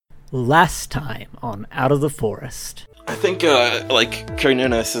Last time on Out of the Forest. I think,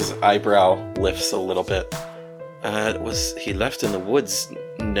 Carnunos' eyebrow lifts a little bit. Was he left in the woods?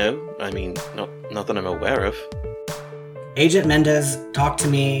 No, I mean, not that I'm aware of. Agent Mendez talked to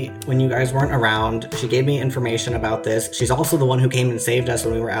me when you guys weren't around. She gave me information about this. She's also the one who came and saved us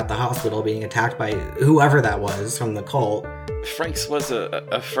when we were at the hospital being attacked by whoever that was from the cult. Franks was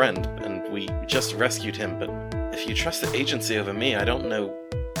a friend, and we just rescued him, but if you trust the agency over me, I don't know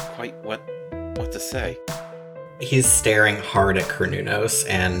quite what to say. He's staring hard at Carnunos,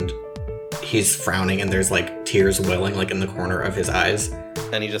 and he's frowning, and there's, tears welling, in the corner of his eyes.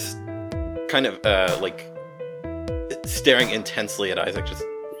 And he just kind of, staring intensely at Isaac, just,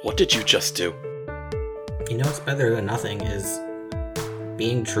 what did you just do? You know what's better than nothing is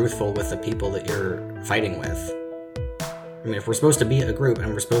being truthful with the people that you're fighting with. I mean, if we're supposed to be a group,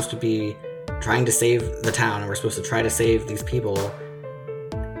 and we're supposed to be trying to save the town, and we're supposed to try to save these people,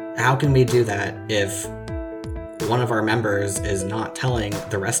 how can we do that if one of our members is not telling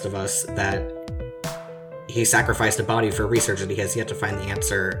the rest of us that he sacrificed a body for research that he has yet to find the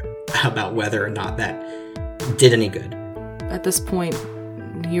answer about whether or not that did any good? At this point,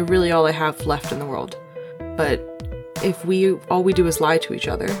 you're really all I have left in the world. But if all we do is lie to each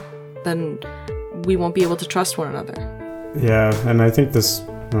other, then we won't be able to trust one another. Yeah, and I think this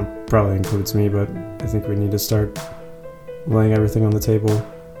probably includes me, but I think we need to start laying everything on the table.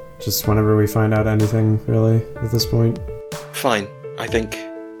 Just whenever we find out anything, really, at this point. Fine. I think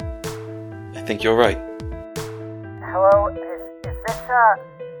you're right. Hello, is this,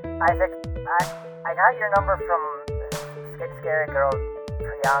 Isaac? I got your number from Scary Girl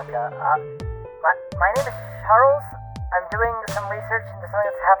Priyanka. My name is Charles. I'm doing some research into something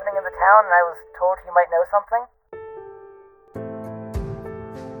that's happening in the town, and I was told you might know something.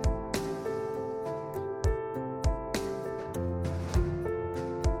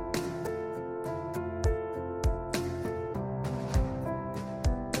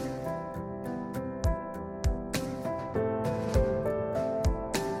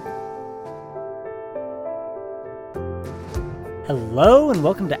 Hello and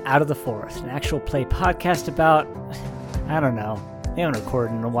welcome to Out of the Forest, an actual play podcast about, I don't know, we haven't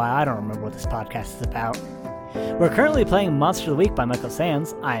recorded in a while, I don't remember what this podcast is about. We're currently playing Monster of the Week by Michael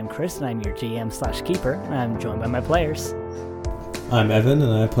Sands. I am Chris and I'm your GM/keeper, and I'm joined by my players. I'm Evan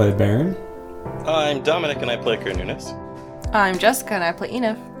and I play Baron. I'm Dominic and I play Carnunos. I'm Jessica and I play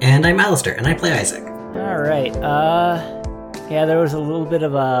Enif. And I'm Alistair and I play Isaac. Alright, yeah, there was a little bit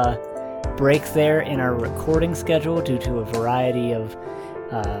of a break there in our recording schedule due to a variety of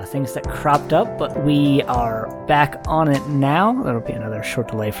things that cropped up, but we are back on it now. That'll be another short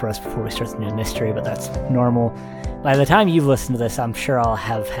delay for us before we start the new mystery, but that's normal. By the time you've listened to this, I'm sure I'll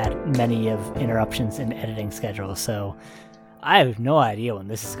have had many of interruptions in editing schedule, so I have no idea when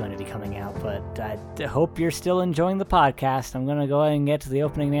this is going to be coming out, but I hope you're still enjoying the podcast. I'm going to go ahead and get to the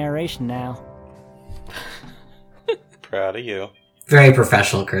opening narration now. Proud of you. Very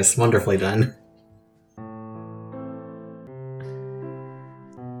professional, Chris. Wonderfully done.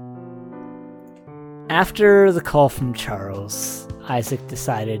 After the call from Charles, Isaac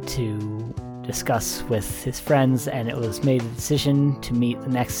decided to discuss with his friends, and it was made a decision to meet the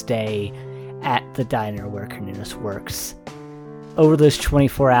next day at the diner where Carnunos works. Over those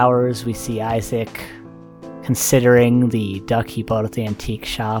 24 hours, we see Isaac considering the duck he bought at the antique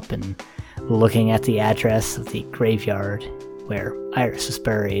shop and looking at the address of the graveyard where Iris was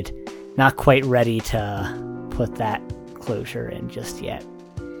buried, not quite ready to put that closure in just yet.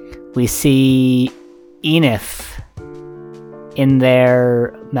 We see Enif in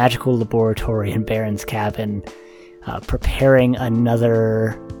their magical laboratory in Baron's cabin, preparing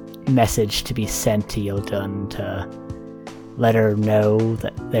another message to be sent to Yildun to let her know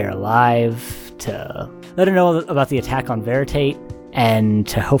that they're alive, to let her know about the attack on Veritate, and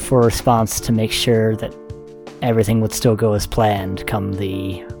to hope for a response to make sure that everything would still go as planned come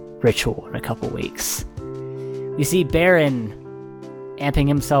the ritual in a couple weeks. We see Baron amping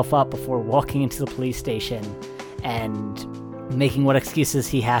himself up before walking into the police station and making what excuses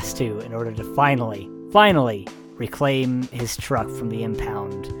he has to in order to finally reclaim his truck from the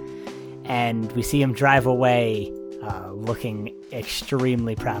impound. And we see him drive away looking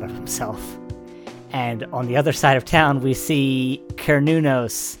extremely proud of himself. And on the other side of town, we see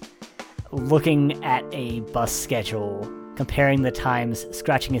Carnunos looking at a bus schedule, comparing the times,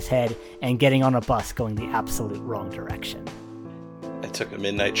 scratching his head, and getting on a bus going the absolute wrong direction. I took a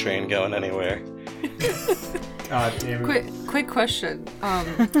midnight train going anywhere. God damn it. Quick question.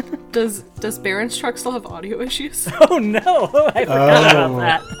 Does Baron's truck still have audio issues? Oh no! I forgot about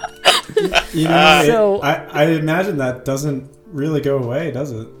that. You know, I imagine that doesn't really go away,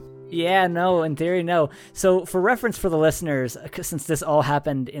 does it? Yeah, no, in theory, no. So, for reference for the listeners, since this all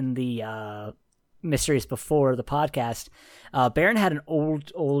happened in the mysteries before the podcast, Baron had an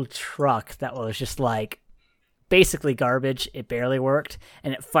old truck that was just like basically garbage. It barely worked,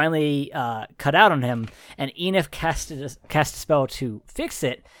 and it finally cut out on him. And Enif cast a spell to fix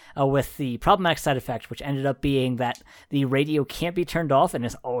it with the problematic side effect, which ended up being that the radio can't be turned off and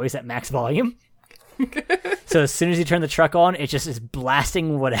is always at max volume. So as soon as you turn the truck on, it just is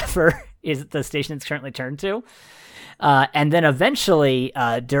blasting whatever is the station it's currently turned to. And then eventually,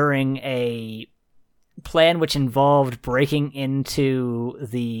 during a plan which involved breaking into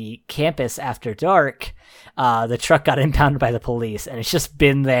the campus after dark, the truck got impounded by the police, and it's just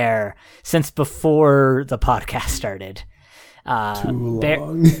been there since before the podcast started. Too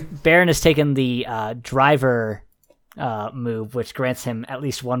long. Baron has taken the driver move, which grants him at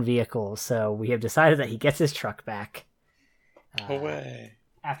least one vehicle, so we have decided that he gets his truck back. Away.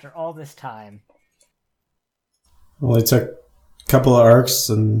 After all this time. Only took a couple of arcs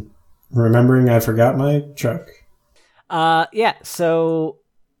and remembering I forgot my truck. Yeah, so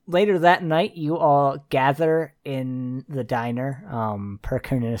later that night, you all gather in the diner, per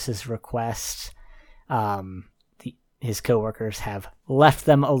Cornelius' request. His coworkers have left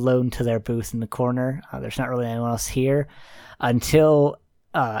them alone to their booth in the corner. There's not really anyone else here until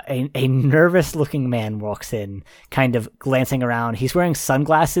a nervous-looking man walks in, kind of glancing around. He's wearing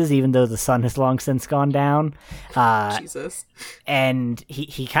sunglasses, even though the sun has long since gone down. Jesus. And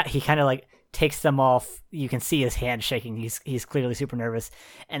he kind of like takes them off. You can see his hand shaking. He's clearly super nervous,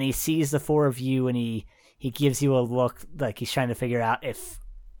 and he sees the four of you, and he gives you a look like he's trying to figure out if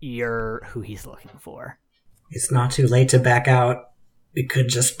you're who he's looking for. It's not too late to back out. We could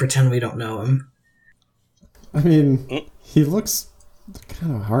just pretend we don't know him. I mean, he looks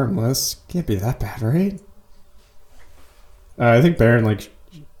kind of harmless. Can't be that bad, right? I think Baron like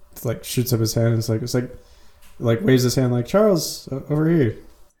shoots up his hand and it's like waves his hand like, Charles, over here.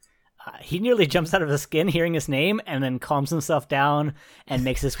 He nearly jumps out of his skin hearing his name, and then calms himself down and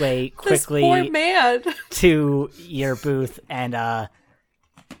makes his way quickly This poor man. to your booth and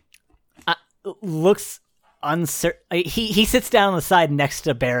looks uncertain. He sits down on the side next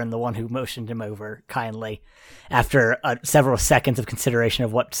to Baron, the one who motioned him over kindly, after several seconds of consideration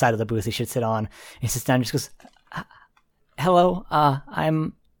of what side of the booth he should sit on. He sits down and just goes, hello,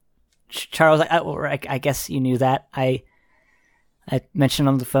 I'm Charles. I guess you knew that. I mentioned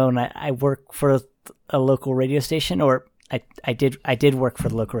on the phone I work for a local radio station, or I did work for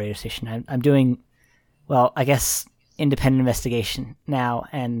the local radio station. I'm doing, well, I guess, independent investigation now,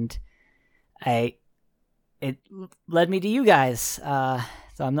 and it led me to you guys. So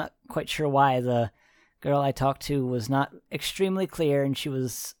I'm not quite sure why. The girl I talked to was not extremely clear, and she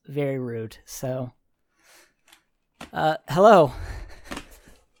was very rude. So, hello.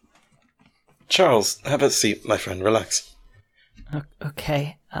 Charles, have a seat, my friend. Relax.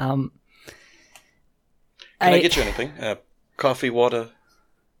 Okay. Can I get you anything? Coffee, water?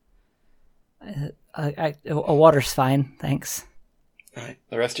 A water's fine, thanks. All right.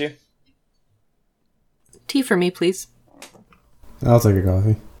 The rest of you? Tea for me, please. I'll take a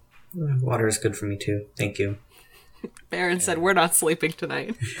coffee. Water is good for me too. Thank you. Baron said we're not sleeping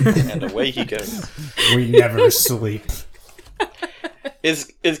tonight. And away he goes. We never sleep.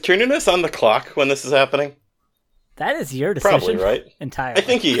 Is Kierninus on the clock when this is happening? That is your decision. Probably, right? Entirely. I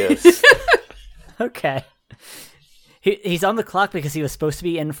think he is. Okay. He's on the clock because he was supposed to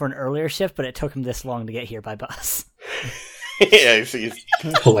be in for an earlier shift, but it took him this long to get here by bus. Yeah, he's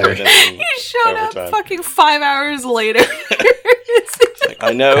Hilarious. He showed up fucking 5 hours later.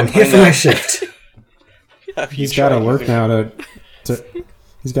 I know. I'm here for my shift. He's got to work now to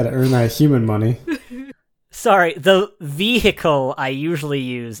he's got to earn that human money. Sorry, the vehicle I usually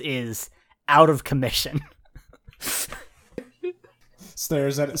use is out of commission.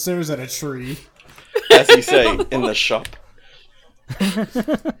 Stares at a tree. As you say, in the shop.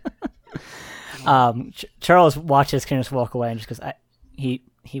 Charles watches Kenneth walk away and just goes,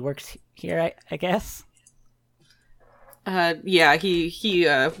 he works here, I guess? Yeah, he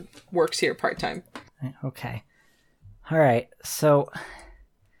works here part-time. Okay. All right. So,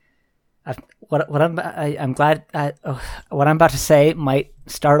 what I'm glad what I'm about to say might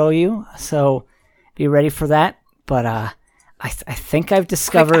startle you. So, be ready for that. But I think I've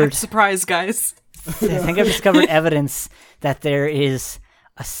discovered. Surprise, guys! I think I've discovered evidence that there is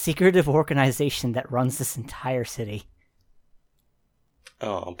a secretive organization that runs this entire city.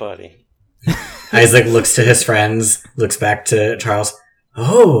 Oh, buddy. Isaac looks to his friends, looks back to Charles.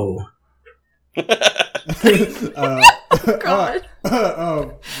 Oh. God.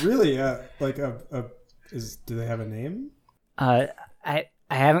 Oh, really? Do they have a name? I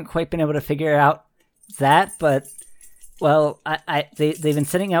haven't quite been able to figure out that, but well, they've been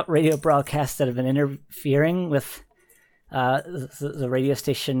sending out radio broadcasts that have been interfering with the radio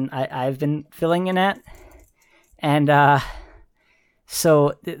station I've been filling in at, and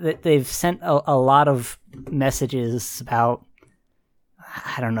so they've sent a lot of messages about,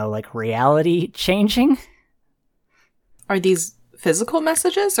 I don't know, like reality changing. Are these physical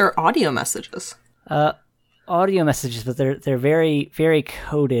messages or audio messages? Audio messages, but they're very, very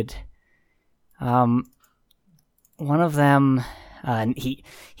coded. One of them, and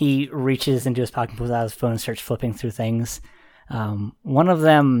he reaches into his pocket, pulls out his phone, and starts flipping through things. One of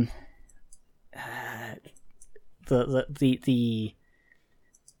them, the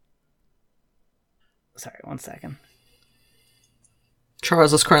sorry, 1 second.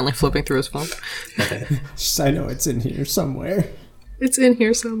 Charles is currently flipping through his phone. I know it's in here somewhere. It's in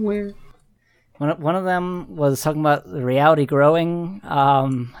here somewhere. One of them was talking about the reality growing. I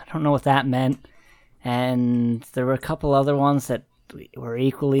don't know what that meant. And there were a couple other ones that were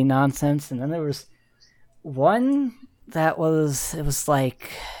equally nonsense. And then there was one that was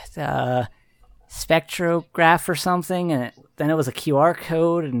like spectrograph or something. And then it was a QR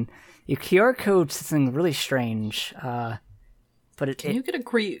code. And the QR code said something really strange. But Can you get a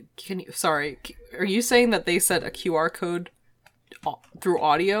sorry, are you saying that they sent a QR code through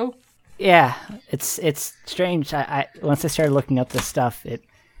audio? Yeah, it's strange. I once I started looking up this stuff, it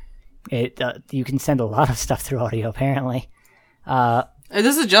you can send a lot of stuff through audio apparently.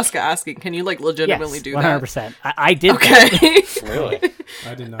 This is Jessica asking. Can you legitimately do that? 100%. I did. Okay. Really?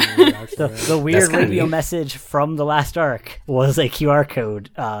 I did not know that actually. The weird kinda radio neat. message from the last arc was a QR code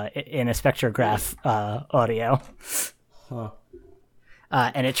in a spectrograph audio. Huh.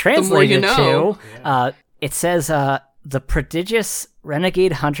 And it translated know. to, it says, the prodigious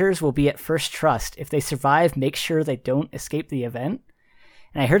renegade hunters will be at First Trust. If they survive, make sure they don't escape the event.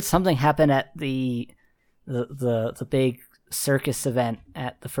 And I heard something happen at the big circus event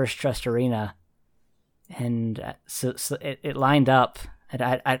at the First Trust Arena. And so it lined up.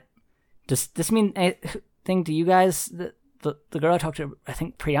 And does this mean anything to you guys? The girl I talked to, I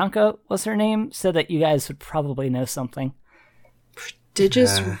think Priyanka was her name, said that you guys would probably know something.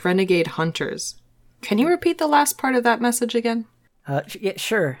 Prodigious renegade hunters. Can you repeat the last part of that message again? Yeah,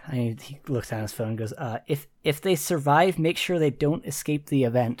 sure. He looks down at his phone and goes, if they survive, make sure they don't escape the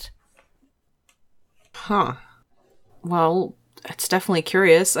event. Huh. Well, it's definitely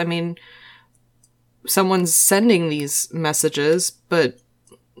curious. I mean, someone's sending these messages, but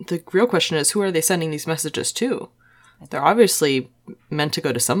the real question is, who are they sending these messages to? They're obviously meant to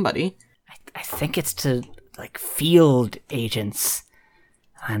go to somebody. I think it's to, field agents.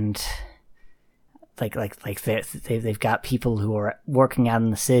 And they've got people who are working out in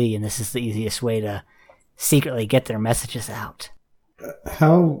the city, and this is the easiest way to secretly get their messages out.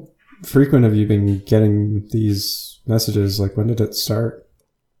 How frequent have you been getting these messages? When did it start?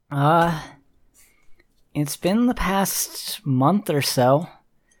 It's been the past month or so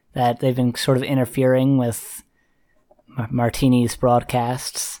that they've been sort of interfering with Martini's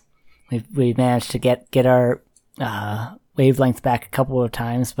broadcasts. We've managed to get our wavelength back a couple of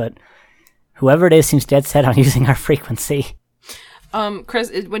times, but whoever it is seems dead set on using our frequency. Chris,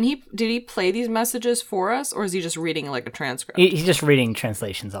 did he play these messages for us, or is he just reading a transcript? He's just reading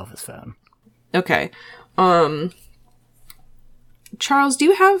translations off his phone. Okay. Charles, do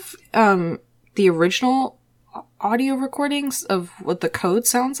you have the original audio recordings of what the code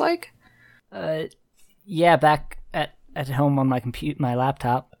sounds like? Yeah, back at home on my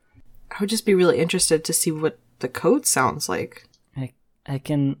laptop. I would just be really interested to see what the code sounds like. I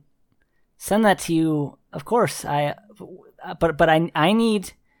can send that to you, of course. But I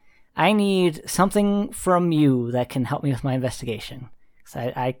need something from you that can help me with my investigation. 'Cause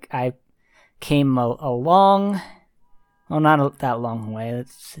I came a long, well, not that long way.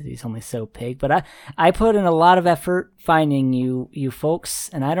 He's only so big, but I put in a lot of effort finding you folks,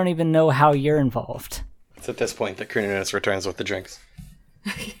 and I don't even know how you're involved. It's at this point that Kuninus returns with the drinks.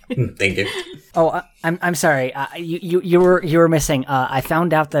 Thank you. Oh, I'm sorry. You were missing. I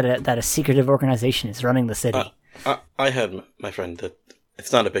found out that a secretive organization is running the city. I heard, my friend, that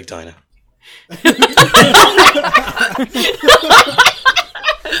it's not a big diner.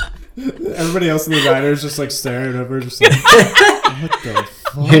 Everybody else in the diner is just staring over, just what the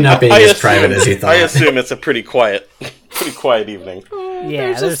fuck? You're not being as private as you thought. I assume it's a pretty quiet evening.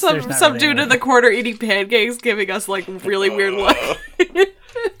 Yeah, There's just some dude in the corner eating pancakes, giving us really weird look.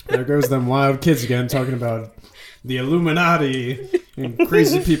 There goes them wild kids again, talking about the Illuminati and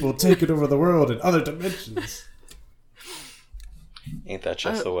crazy people taking over the world in other dimensions. Ain't that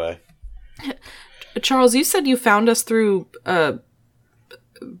just the way? Charles, you said you found us through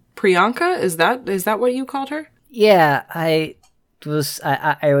Priyanka? Is that what you called her? Yeah, I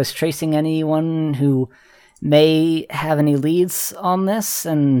was tracing anyone who may have any leads on this,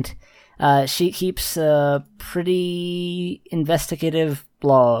 and she keeps a pretty investigative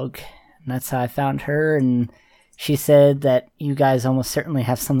blog, and that's how I found her, and she said that you guys almost certainly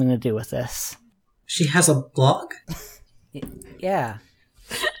have something to do with this. She has a blog? Yeah.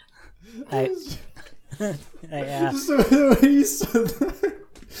 So the way you said that,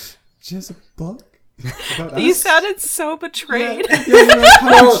 she has a blog? You sounded so betrayed.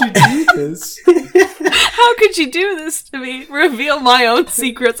 How did she do this? How could you do this to me? Reveal my own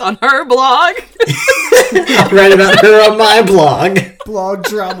secrets on her blog? I'll write about her on my blog. Blog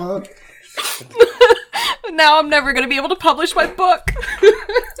drama. Now I'm never going to be able to publish my book.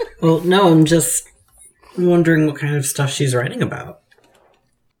 Well, no, I'm just wondering what kind of stuff she's writing about.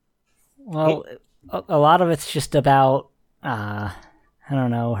 Well, a lot of it's just about, I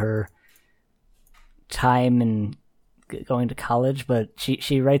don't know, her time and going to college, but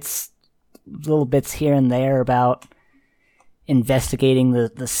she writes little bits here and there about investigating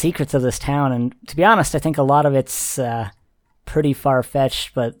the secrets of this town, and to be honest, I think a lot of it's pretty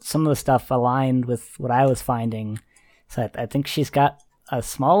far-fetched, but some of the stuff aligned with what I was finding, so I think she's got a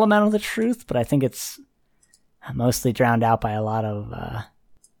small amount of the truth, but I think it's mostly drowned out by a lot of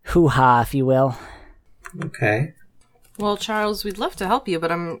hoo-ha, if you will. Okay. Well, Charles, we'd love to help you,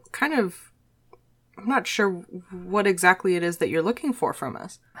 but I'm not sure what exactly it is that you're looking for from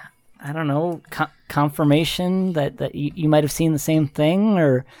us. I don't know, confirmation that you might have seen the same thing,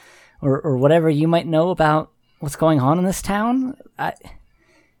 or whatever you might know about what's going on in this town. I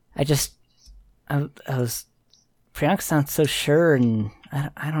was Priyanka sounds so sure, and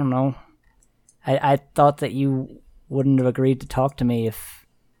I don't know. I thought that you wouldn't have agreed to talk to me if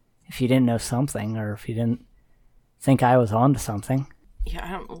you didn't know something, or if you didn't think I was onto something.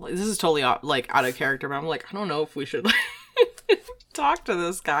 Yeah, this is totally out of character, but I'm like, I don't know if we should talk to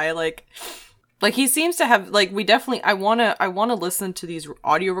this guy. Like he seems to have I want to listen to these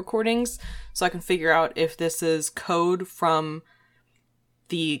audio recordings so I can figure out if this is code from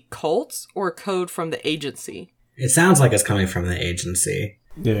the cult or code from the agency. It sounds like it's coming from the agency.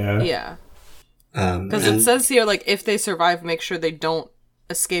 Yeah. Yeah. Because it says here, if they survive, make sure they don't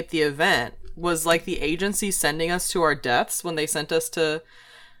escape the event. Was the agency sending us to our deaths when they sent us to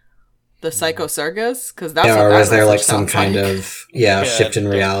the Psycho Circus? Because that's or what was there some sounds kind of shift in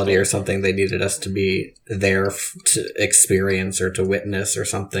reality or something? They needed us to be there to experience or to witness or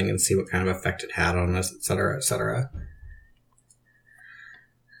something and see what kind of effect it had on us, etc., etc.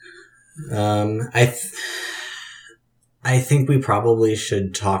 I think we probably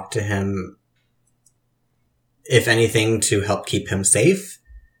should talk to him, if anything, to help keep him safe.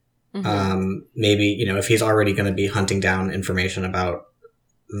 Mm-hmm. Maybe, if he's already going to be hunting down information about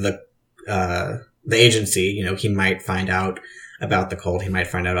the agency, he might find out about the cult. He might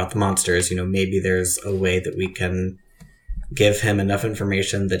find out about the monsters. Maybe there's a way that we can give him enough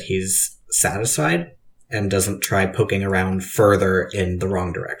information that he's satisfied and doesn't try poking around further in the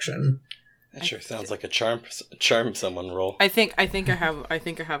wrong direction. That sure sounds like a charm someone role. I think I have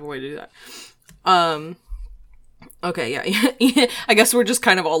a way to do that. Okay, yeah. I guess we're just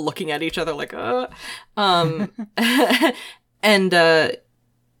kind of all looking at each other and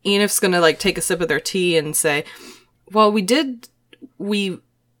Enif's gonna take a sip of their tea and say, well, we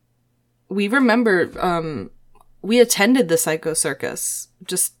remember, we attended the Psycho Circus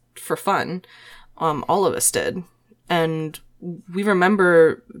just for fun. All of us did. And we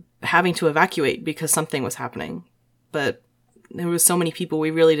remember having to evacuate because something was happening. But there was so many people,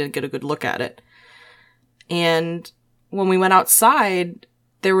 we really didn't get a good look at it. And when we went outside,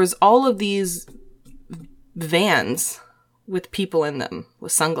 there was all of these vans with people in them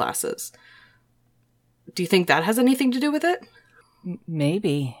with sunglasses. Do you think that has anything to do with it?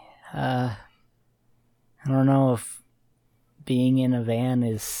 Maybe. I don't know if being in a van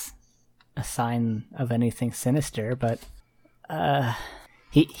is a sign of anything sinister, but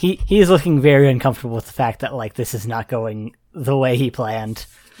he's looking very uncomfortable with the fact that this is not going the way he planned.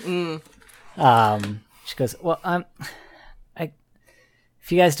 She goes, well, if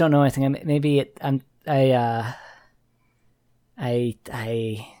you guys don't know anything, I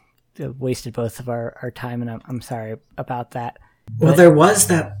wasted both of our time, and I'm sorry about that. Well, there was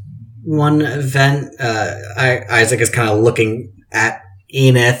that one event. Isaac is kind of looking at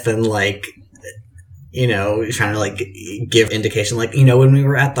Enith and trying to give indication, when we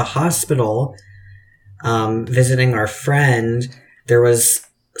were at the hospital, visiting our friend, there was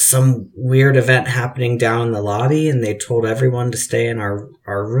some weird event happening down in the lobby, and they told everyone to stay in our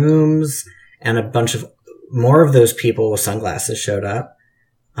rooms, and a bunch of more of those people with sunglasses showed up.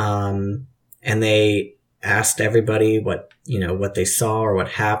 And they asked everybody what they saw or what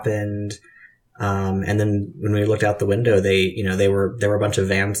happened. And then when we looked out the window, there were a bunch of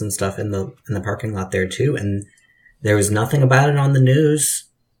vans and stuff in the parking lot there too. And there was nothing about it on the news,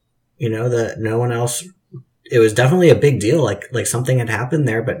 that no one else, it was definitely a big deal. Like something had happened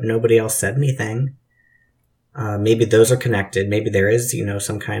there, but nobody else said anything. Maybe those are connected. Maybe there is,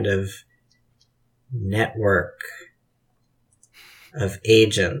 some kind of network of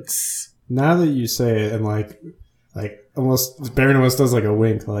agents. Now that you say it, and like almost Baron almost does like a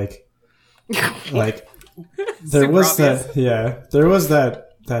wink, like there was obvious. there was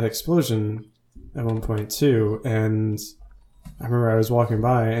that explosion at one point too, and I remember I was walking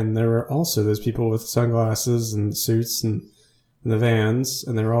by and there were also those people with sunglasses and suits and in the vans,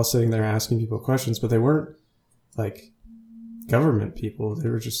 and they were all sitting there asking people questions, but they weren't like government people.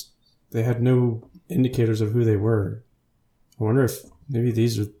 They had no indicators of who they were. I wonder if maybe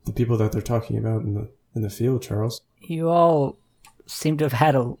these are the people that they're talking about in the field, Charles. You all seem to have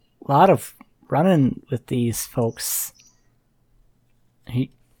had a lot of run-in with these folks.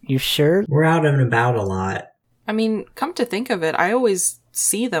 You sure? We're out and about a lot. I mean, come to think of it, I always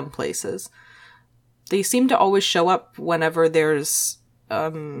see them places. They seem to always show up whenever there's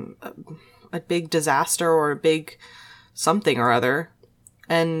a big disaster or a big something or other.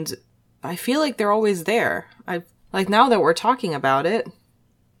 And I feel like they're always there. Like now that we're talking about it,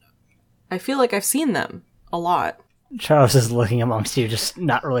 I feel like I've seen them a lot. Charles is looking amongst you, just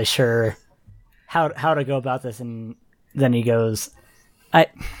not really sure how to go about this, and then he goes,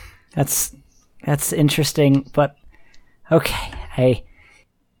 That's interesting, but okay. I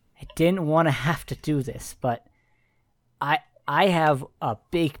didn't want to have to do this, but I have a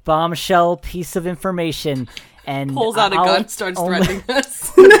big bombshell piece of information, and Pulls out a gun, starts threatening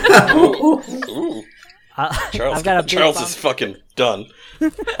us. Ooh. Charles, I've got a big Charles bomb- is fucking done.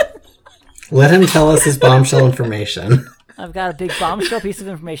 Let him tell us his bombshell information. I've got a big bombshell piece of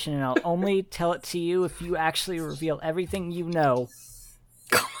information, and I'll only tell it to you if you actually reveal everything you know.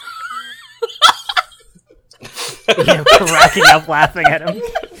 You're cracking up laughing at him.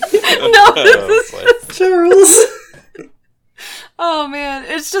 No, this is Charles. Oh man,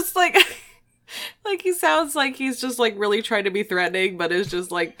 it's just like he sounds like he's just like really trying to be threatening, but is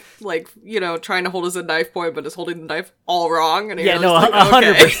just like trying to hold us a knife point, but is holding the knife all wrong. And Yeah, you're no,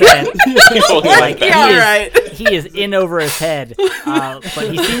 just like, 100%. He's holding Like, it back. Yeah, alright. He is in over his head, but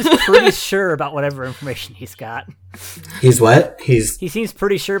he seems pretty sure about whatever information he's got. He's what? He seems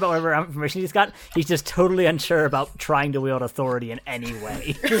pretty sure about whatever information he's got. He's just totally unsure about trying to wield authority in any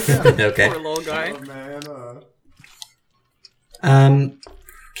way. Okay. Poor little guy.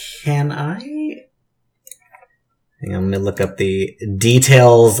 Can I? Hang on, let me look up the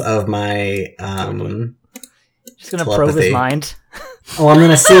details of my Just gonna probe Telepathy. his mind. Oh, I'm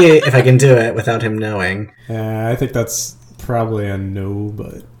gonna see if I can do it without him knowing. I think that's probably a no,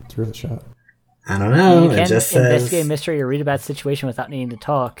 but it's worth a shot. I don't know. You It can just investigate a says. mystery or read about a situation without needing to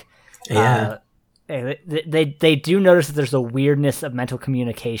talk. Yeah. They do notice that there's a weirdness of mental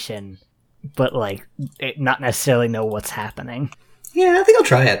communication, but not necessarily know what's happening. Yeah, I think I'll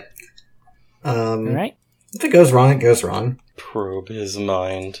try it. All right. If it goes wrong, it goes wrong. Probe his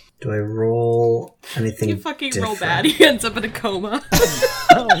mind. Do I roll anything? You fucking roll different? bad, he ends up in a coma.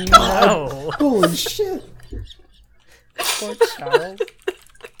 Oh no! Holy shit! Poor Charles.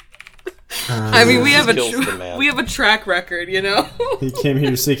 I mean, we have Kills the man. we have a track record, you know. He came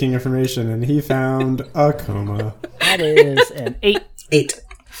here seeking information, and he found a coma. That is an 8. 8.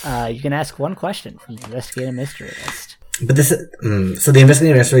 You can ask one question from the investigative mystery list. But this is, so the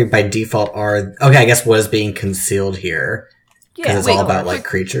investigative mystery by default are, okay, I guess what is being concealed here. Because it's wait, all about, like,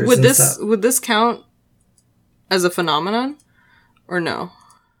 creatures Would and this stuff. would this count as a phenomenon, or no?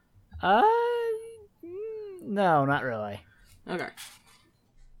 No, not really. Okay.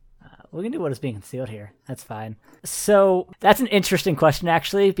 We can do what is being concealed here. That's fine. So that's an interesting question,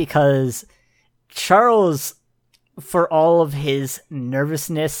 actually, because Charles, for all of his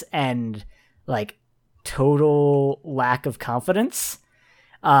nervousness and total lack of confidence,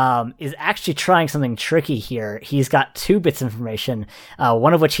 is actually trying something tricky here. He's got 2 bits of information,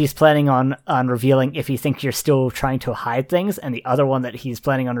 one of which he's planning on revealing if he thinks you're still trying to hide things, and the other one that he's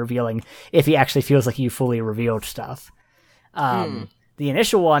planning on revealing if he actually feels like you fully revealed stuff. The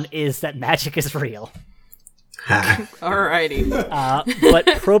initial one is that magic is real. Ha. Alrighty. But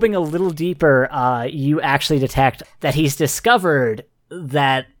probing a little deeper, you actually detect that he's discovered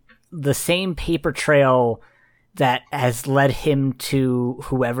that the same paper trail that has led him to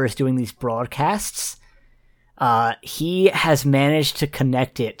whoever's doing these broadcasts, he has managed to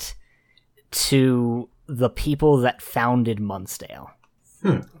connect it to the people that founded Munsdale.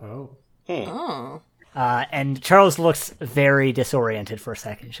 Oh. Oh. And Charles looks very disoriented for a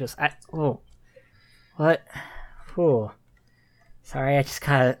second. She goes, what? Oh, sorry, I just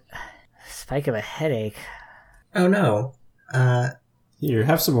got a spike of a headache. Oh no. Here,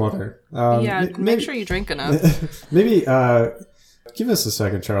 have some water. Make sure you drink enough. Maybe give us a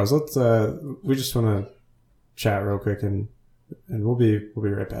second, Charles. Let's. We just want to chat real quick, and we'll be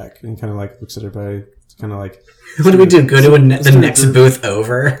right back. And kind of like looks at everybody, kind of like. What do we do? Go to the next booth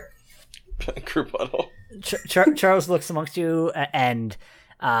over? Group huddle. Charles looks amongst you and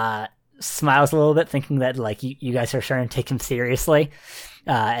smiles a little bit, thinking that like you guys are starting to take him seriously,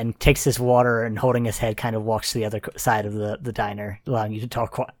 and takes his water and holding his head kind of walks to the other side of the diner, allowing you to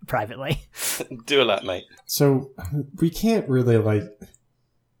talk privately. Do a lot, mate. So we can't really like.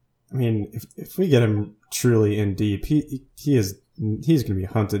 I mean, if we get him truly in deep, he's going to be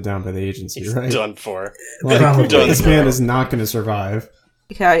hunted down by the agency, He's right? done for. Like, Done this for. man is not going to survive.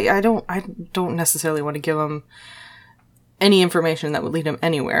 Yeah, I don't necessarily want to give him any information that would lead him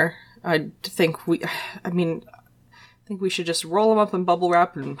anywhere. I think we should just roll him up in bubble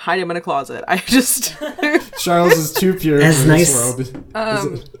wrap and hide him in a closet. Charles is too pure As for nice- this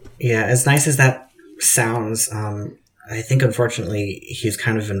world. Yeah, as nice as that sounds, I think unfortunately he's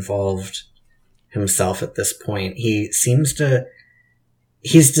kind of involved himself at this point. He's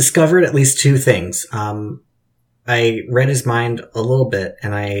discovered at least two things. I read his mind a little bit,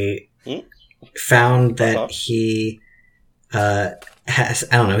 and I found that he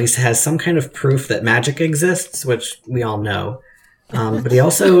has some kind of proof that magic exists, which we all know. But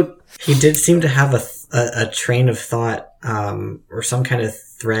he did seem to have a train of thought, or some kind of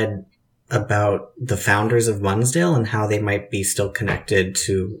thread about the founders of Munsdale and how they might be still connected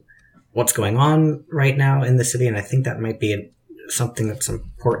to what's going on right now in the city. And I think that might be something that's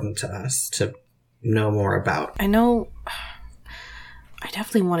important to us to know more about. I know. I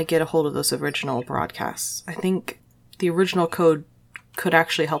definitely want to get a hold of those original broadcasts. I think the original code could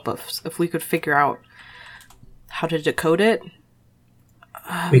actually help us if we could figure out how to decode it.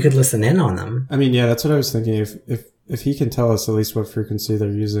 We could listen in on them. I mean, yeah, that's what I was thinking. If he can tell us at least what frequency they're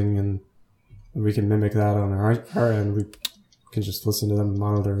using, and we can mimic that on our end, we can just listen to them and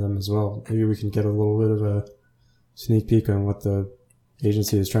monitor them as well. Maybe we can get a little bit of a sneak peek on what the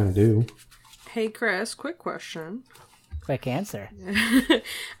agency is trying to do. Hey, Chris, quick question. Quick answer.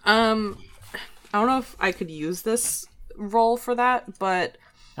 I don't know if I could use this role for that, but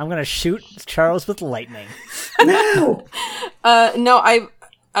I'm gonna shoot Charles with lightning. No! no,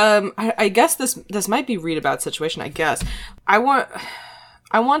 I guess this might be read about situation. I guess I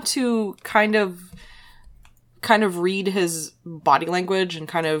want to kind of read his body language and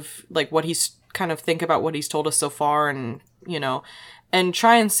kind of like what he's kind of think about what he's told us so far, and and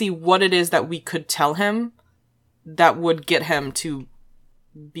try and see what it is that we could tell him that would get him to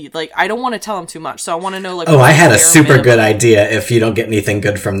be like. I don't want to tell him too much, so I want to know like. Oh, I had a bare super minimum. good idea if you don't get anything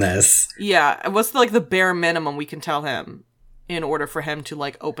good from this. Yeah, what's the bare minimum we can tell him in order for him to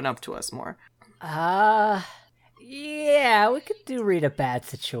like open up to us more? Yeah, we could read a bad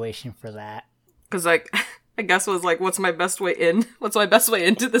situation for that. Because like, I guess was like, what's my best way in? What's my best way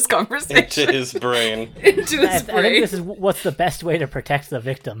into this conversation? Into his brain. Into his I think brain. this is what's the best way to protect the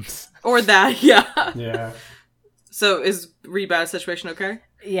victims. Or that, yeah. Yeah. So is read bad situation okay?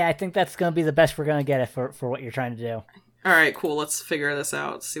 Yeah, I think that's gonna be the best we're gonna get it for what you're trying to do. All right, cool. Let's figure this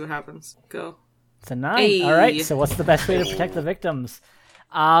out. See what happens. Go. It's a 9. Hey. All right. So what's the best way to protect the victims?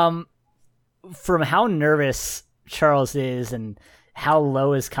 From how nervous Charles is and how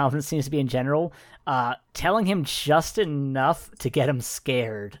low his confidence seems to be in general, telling him just enough to get him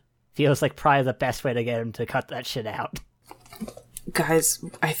scared feels like probably the best way to get him to cut that shit out. Guys,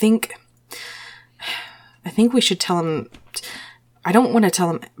 I think we should tell him. I don't want to tell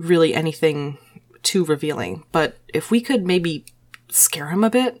him really anything too revealing, but if we could maybe scare him a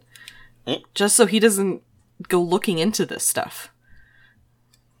bit, just so he doesn't go looking into this stuff.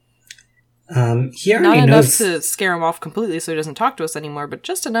 He Not already enough knows. to scare him off completely so he doesn't talk to us anymore, but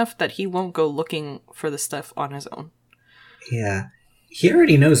just enough that he won't go looking for the stuff on his own. Yeah. He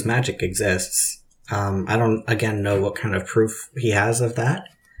already knows magic exists. I don't, again, know what kind of proof he has of that,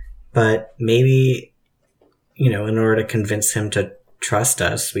 but maybe, in order to convince him to trust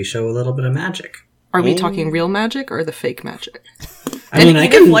us, we show a little bit of magic. Are we talking real magic or the fake magic? I mean, I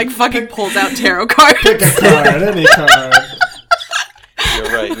Edith, can, like, fucking pulls out tarot cards. Pick a card, any card.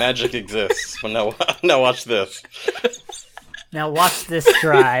 You're right. Magic exists. Well, now watch this. Now watch this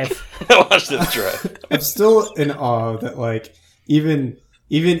drive. Now watch this drive. I'm still in awe that like even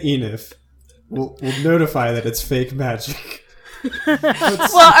Enif will notify that it's fake magic. Well,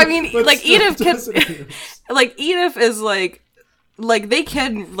 I mean, like, Edith Edith can... Like, Edith is, like, like, they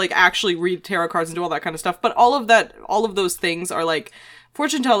can, like, actually read tarot cards and do all that kind of stuff, but all of those things are, like,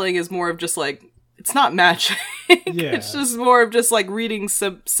 fortune telling is more of just, like, it's not magic. Yeah. It's just more of just, like, reading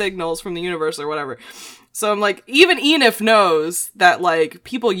signals from the universe or whatever. So I'm like, even Enif knows that, like,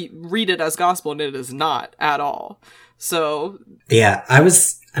 people read it as gospel and it is not at all. So Yeah, I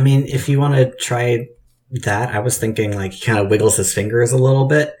mean, if you want to try that, I was thinking, like, he kind of wiggles his fingers a little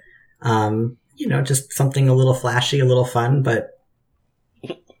bit. You know, just something a little flashy, a little fun, but,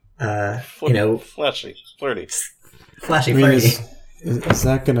 you know, Flashy, flirty. flashy, I mean, flirty. is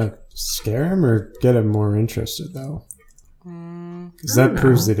that gonna scare him or get him more interested, though? Because that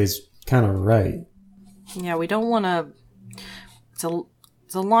proves that he's kind of right. yeah, we don't want to.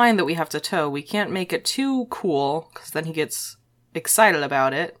 It's a line that we have to toe. We can't make it too cool, because then he gets excited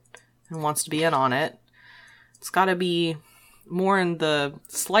about it and wants to be in on it. It's got to be more in the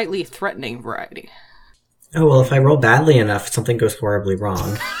slightly threatening variety. Oh, well, if I roll badly enough, something goes horribly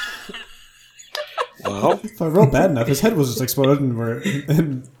wrong. Well, If I rolled bad enough, his head will just explode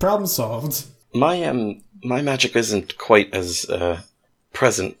and problem solved. my magic isn't quite as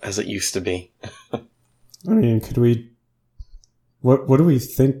present as it used to be. I mean, could we... What do we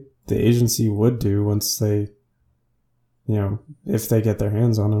think the agency would do once they... You know, if they get their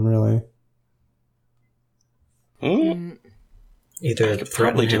hands on him, really? Hmm? Either I could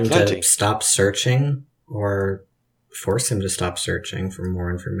threaten probably do him plenty. to stop searching, or force him to stop searching for more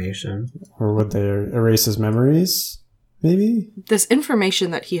information. Or would they erase his memories? Maybe? This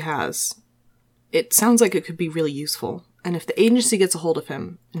information that he has, it sounds like it could be really useful. And if the agency gets a hold of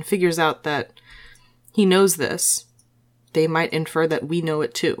him and figures out that he knows this, they might infer that we know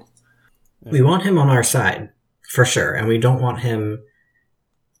it too. We want him on our side, for sure, and we don't want him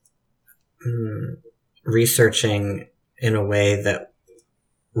researching in a way that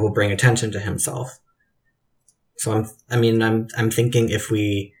will bring attention to himself. So I'm thinking if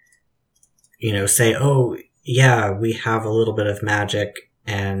we, you know, say, oh yeah, we have a little bit of magic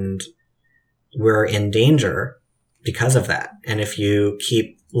and we're in danger because of that. And if you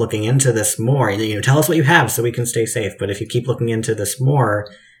keep looking into this more, you know, tell us what you have so we can stay safe. But if you keep looking into this more,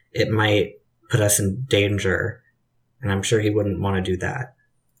 it might put us in danger. And I'm sure he wouldn't want to do that.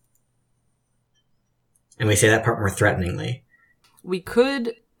 And we say that part more threateningly. We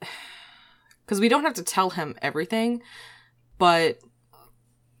could, because we don't have to tell him everything, but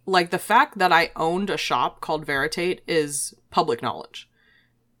like the fact that I owned a shop called Veritate is public knowledge.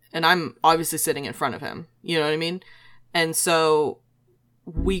 And I'm obviously sitting in front of him. You know what I mean? And so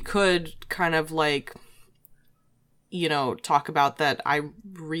we could kind of like, you know, talk about that I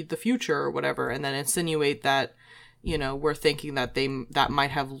read the future or whatever, and then insinuate that, you know, we're thinking that that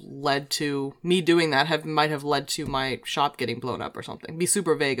might have led to me doing that might have led to my shop getting blown up or something. Be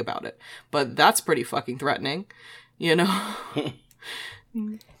super vague about it. But that's pretty fucking threatening, you know?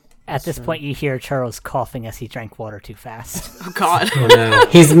 At this point, you hear Charles coughing as he drank water too fast. Oh god. Oh no,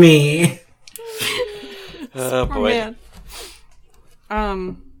 he's me. Oh Poor boy. man.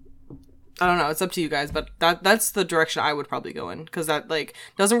 I don't know, it's up to you guys, but that's the direction I would probably go in, because that, like,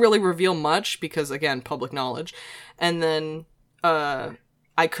 doesn't really reveal much, because, again, public knowledge. And then,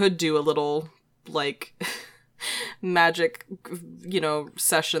 I could do a little, like, magic, you know,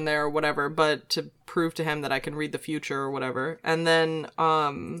 session there or whatever, but to prove to him that I can read the future or whatever. And then,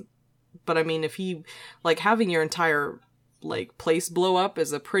 but I mean, if he, like, having your entire, like, place blow up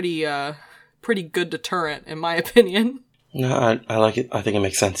is a pretty good deterrent, in my opinion. No, I like it. I think it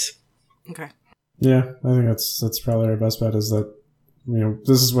makes sense. Okay. Yeah, I think that's probably our best bet, is that, you know,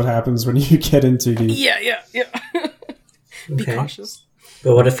 this is what happens when you get into the... Yeah. Be Okay. cautious.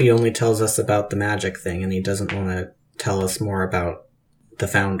 But what if he only tells us about the magic thing and he doesn't want to tell us more about the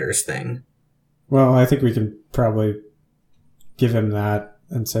founders thing? Well, I think we can probably give him that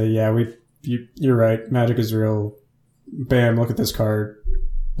and say, yeah, you're right, magic is real. Bam, look at this card.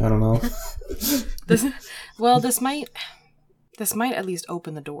 I don't know. This might at least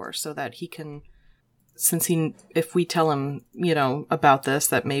open the door so that he can, if we tell him, you know, about this,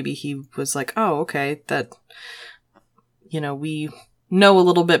 that maybe he was like, oh, okay, that, you know, we know a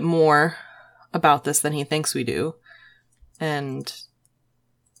little bit more about this than he thinks we do. And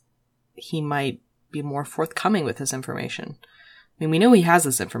he might be more forthcoming with his information. I mean, we know he has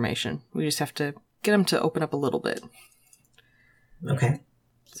this information. We just have to get him to open up a little bit. Okay.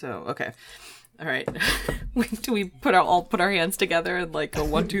 So, okay. All right. Do we all put our hands together and like a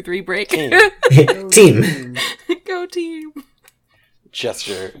 1, 2, 3 break? Team. Go team.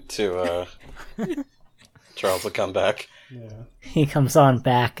 Gesture to Charles will come back. Yeah. He comes on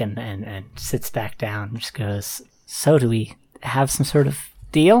back and sits back down and just goes, so do we have some sort of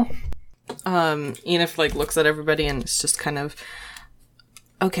deal? Enif like looks at everybody and it's just kind of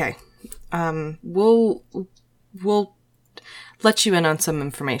okay. We'll let you in on some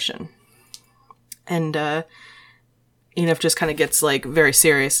information. And Enif just kind of gets like very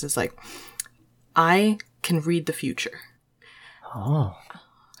serious. It's like, I can read the future. Oh.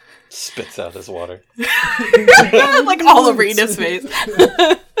 Spits out his water. Like all over Enif's face.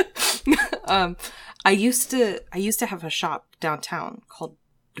 I used to have a shop downtown called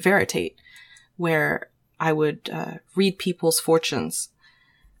Veritate, where I would read people's fortunes.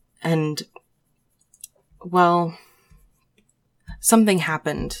 And, well, something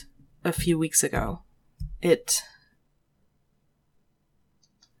happened a few weeks ago.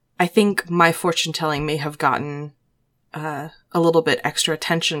 I think my fortune telling may have gotten a little bit extra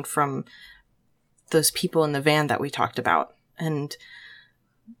attention from those people in the van that we talked about. And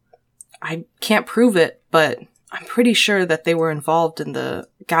I can't prove it, but I'm pretty sure that they were involved in the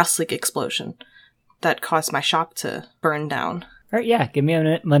gas leak explosion that caused my shop to burn down. All right, yeah, give me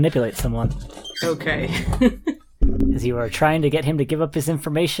a manipulate someone. Okay. Because you are trying to get him to give up his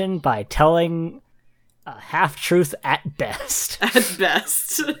information by telling a half-truth at best. At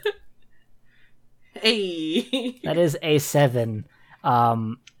best. Hey. That is a 7.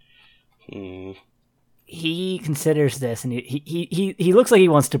 He considers this, and he looks like he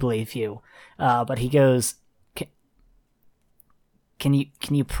wants to believe you, but he goes, "Can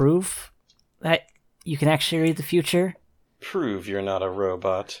you prove that you can actually read the future?" Prove you're not a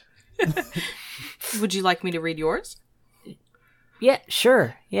robot. Would you like me to read yours? Yeah,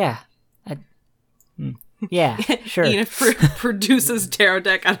 sure. Yeah. Yeah, sure. Enif produces tarot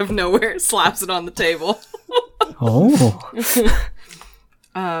deck out of nowhere, slaps it on the table. Oh.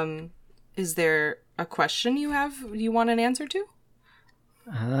 Is there a question you want an answer to?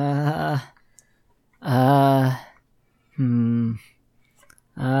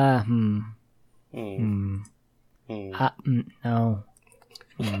 No.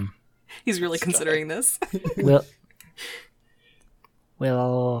 He's really considering this. Will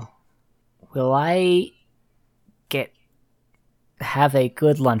I have a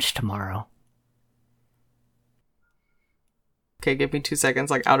good lunch tomorrow? Okay, give me 2 seconds,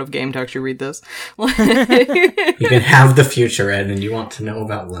 like out of game to actually read this. You can have the future, Ed, and you want to know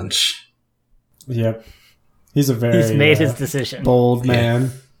about lunch. Yep. He's made his decision. Bold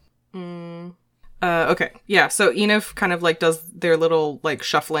man. Okay, yeah, so Enif kind of like does their little like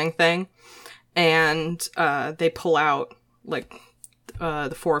shuffling thing, and they pull out like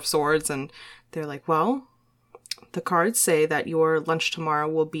the 4 of Swords, and they're like, well, the cards say that your lunch tomorrow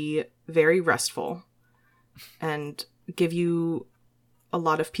will be very restful and give you a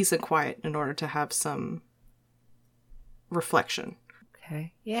lot of peace and quiet in order to have some reflection.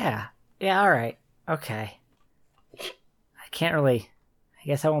 Okay. Yeah. Yeah, alright. Okay. I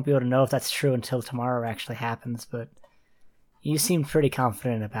guess I won't be able to know if that's true until tomorrow actually happens, but you seem pretty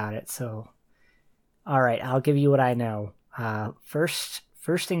confident about it, so... Alright, I'll give you what I know. First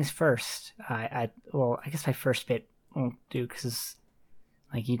things first. I guess my first bit won't do, because,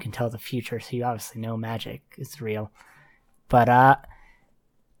 like, you can tell the future, so you obviously know magic is real. But,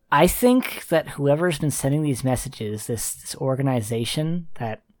 I think that whoever's been sending these messages, this organization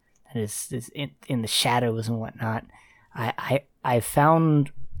that is in the shadows and whatnot, I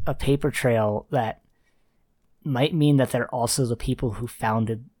found a paper trail that might mean that they're also the people who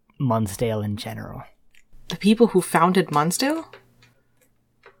founded Munsdale in general. The people who founded Munsdale?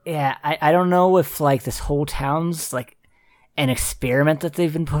 Yeah, I don't know if, like, this whole town's, like, an experiment that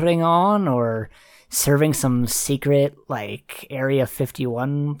they've been putting on, or serving some secret, like, Area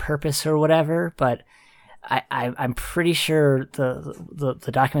 51 purpose or whatever, but I'm pretty sure the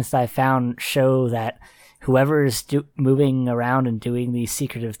documents that I found show that whoever's moving around and doing these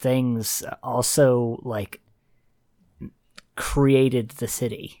secretive things also, like, created the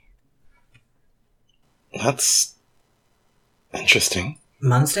city. That's interesting.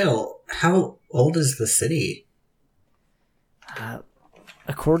 Munsdale, how old is the city?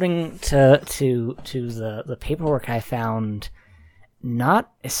 According to the paperwork I found,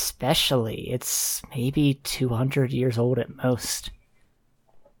 not especially. It's maybe 200 years old at most.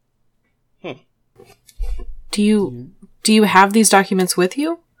 Do you have these documents with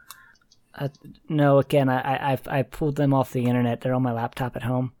you? No, again, I pulled them off the internet. They're on my laptop at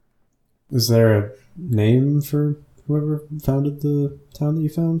home. Is there a name for whoever founded the town that you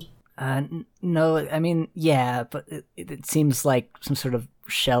found? No, I mean, yeah, but it seems like some sort of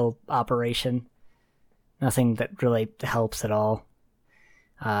shell operation. Nothing that really helps at all.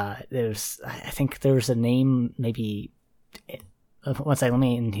 I think there was a name, maybe. One second,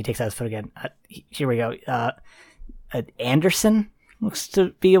 and he takes out his foot again. Here we go. Anderson, Looks to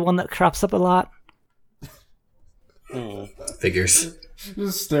be one that crops up a lot. Figures.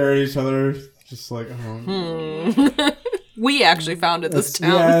 Just stare at each other, just like, oh. We actually founded this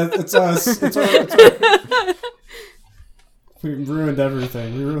town. Yeah, it's us. It's our. We ruined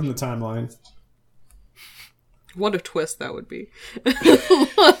everything. We ruined the timeline. What a twist that would be. 3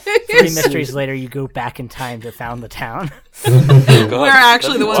 mysteries later, you go back in time to found the town. We're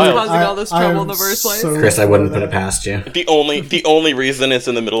actually the ones causing all this trouble I in the first place. Chris, I wouldn't put it past you. The only reason it's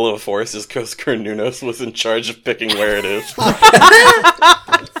in the middle of a forest is because Carnunos was in charge of picking where it is.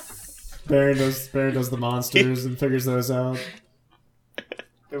 Baron does the monsters and figures those out.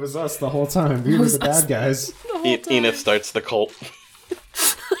 It was us the whole time. We were the bad guys. Enif starts the cult.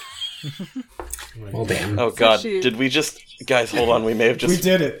 Well, damn. Oh god, she- did we just... Guys, hold on, we may have We just...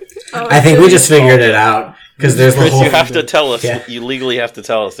 did it. I think we just figured it out. Because there's the Chris, whole... you have to tell us. Yeah. You legally have to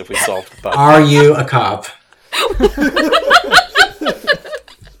tell us if we solved the puzzle. Are you a cop?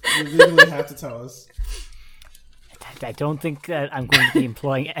 You legally have to tell us. I don't think that I'm going to be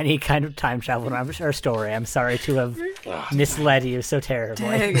employing any kind of time travel in our story. I'm sorry to have misled you so terribly.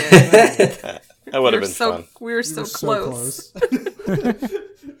 Dang it. That would have been fun. We were so close.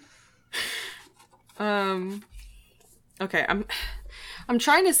 Okay, I'm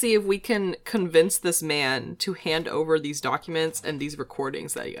trying to see if we can convince this man to hand over these documents and these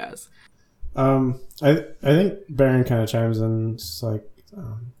recordings that he has. I think Baron kind of chimes in, just like,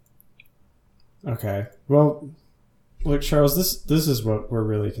 okay, well, look, Charles, this is what we're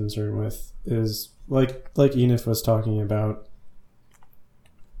really concerned with, is like Enif was talking about.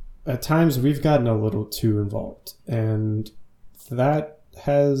 At times we've gotten a little too involved, and that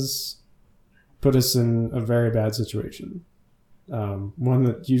has put us in a very bad situation. One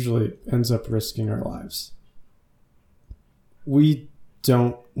that usually ends up risking our lives. We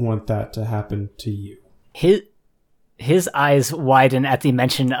don't want that to happen to you. His eyes widen at the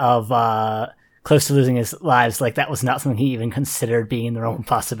mention of close to losing his lives, like that was not something he even considered being in the realm of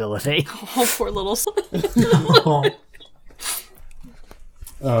possibility. Oh, poor little son.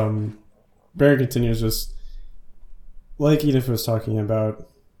 Baron continues, just like Enif was talking about.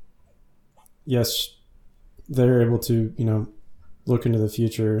 Yes, they're able to, look into the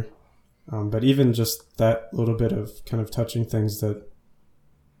future, but even just that little bit of kind of touching things that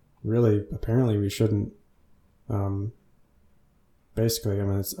really, apparently, we shouldn't. Basically,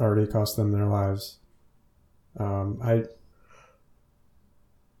 it's already cost them their lives.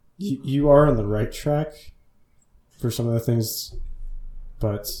 You are on the right track for some of the things,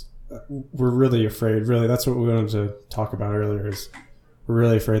 but we're really afraid. Really, that's what we wanted to talk about earlier. Is we're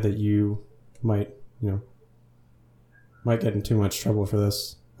really afraid that you might get in too much trouble for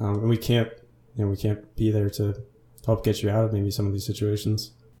this, and we can't be there to help get you out of maybe some of these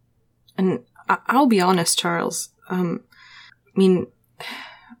situations. And I'll be honest, Charles. I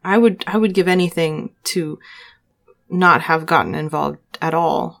would give anything to not have gotten involved at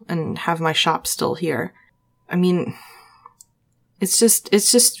all and have my shop still here. It's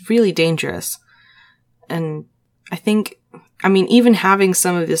just really dangerous. And I think, even having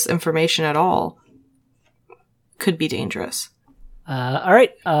some of this information at all could be dangerous. All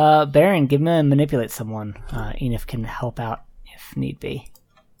right, Baron, give me a manipulate someone. Enif can help out if need be.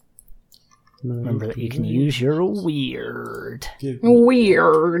 Remember that you can use your weird.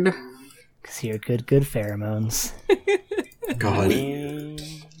 Weird. Because you're good pheromones. God.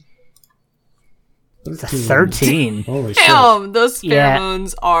 It's a 13. Holy shit. Damn, those Yeah.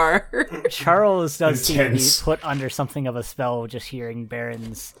 pheromones are. Charles does seem to be Intense. put under something of a spell just hearing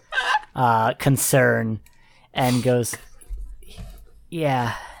Baron's concern, and goes,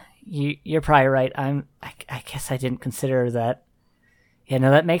 "Yeah, you're probably right. I guess I didn't consider that. Yeah, no,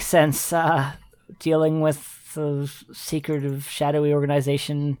 that makes sense. Dealing with the secretive, shadowy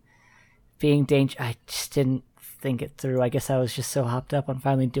organization being I just didn't think it through. I guess I was just so hopped up on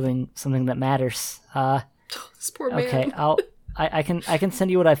finally doing something that matters. This poor man. Okay, I can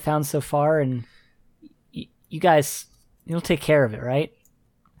send you what I've found so far, and you guys, you'll take care of it, right?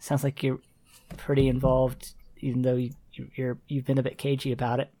 Sounds like you're pretty involved, even though you've been a bit cagey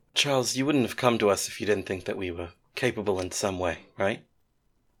about it. Charles, you wouldn't have come to us if you didn't think that we were capable in some way, right?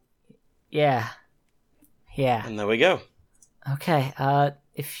 Yeah. And there we go. Okay.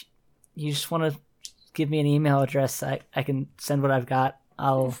 If you just want to give me an email address, I can send what I've got. We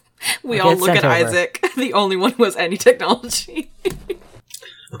I'll all get look at sent over. Isaac, the only one who has any technology.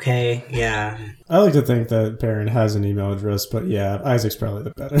 Okay, yeah. I like to think that Baron has an email address, but yeah, Isaac's probably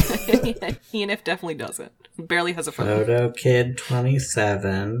the better. Enif definitely doesn't. Barely has a phone.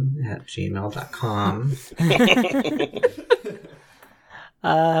 photokid27@gmail.com.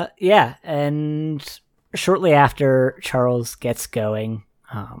 Yeah, and shortly after Charles gets going,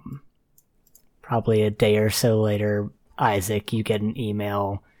 probably a day or so later, Isaac, you get an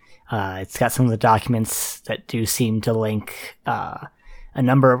email. It's got some of the documents that do seem to link a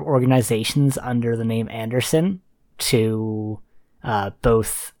number of organizations under the name Anderson to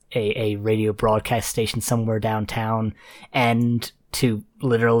both a radio broadcast station somewhere downtown and to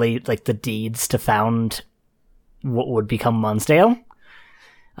literally like the deeds to found what would become Munsdale,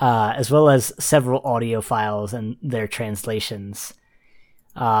 as well as several audio files and their translations.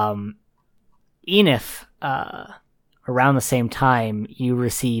 Enif, around the same time, you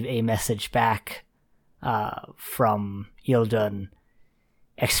receive a message back from Yildun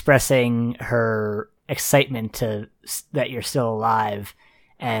expressing her excitement that you're still alive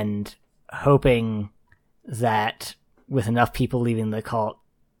and hoping that with enough people leaving the cult,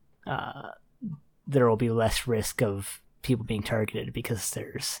 there will be less risk of people being targeted because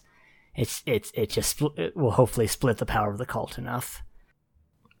it will hopefully split the power of the cult enough.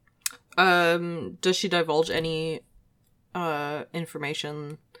 Does she divulge any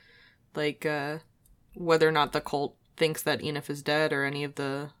information, like whether or not the cult thinks that Enif is dead, or any of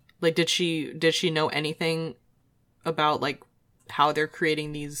the did she know anything about like how they're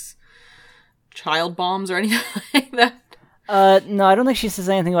creating these child bombs or anything like that? No, I don't think she says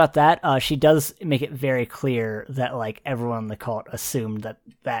anything about that. She does make it very clear that like everyone in the cult assumed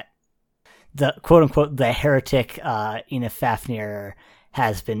that the quote unquote the heretic Enif Fafnir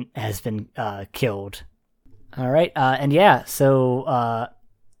has been killed. All right, and yeah, so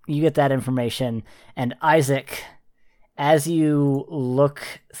you get that information, and Isaac, as you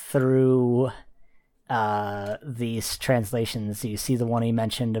look through these translations, you see the one he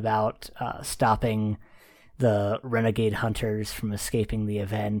mentioned about stopping the renegade hunters from escaping the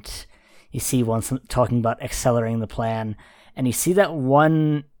event. You see one talking about accelerating the plan, and you see that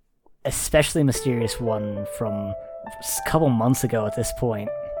one especially mysterious one from a couple months ago at this point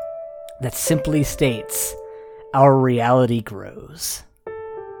that simply states, "Our reality grows."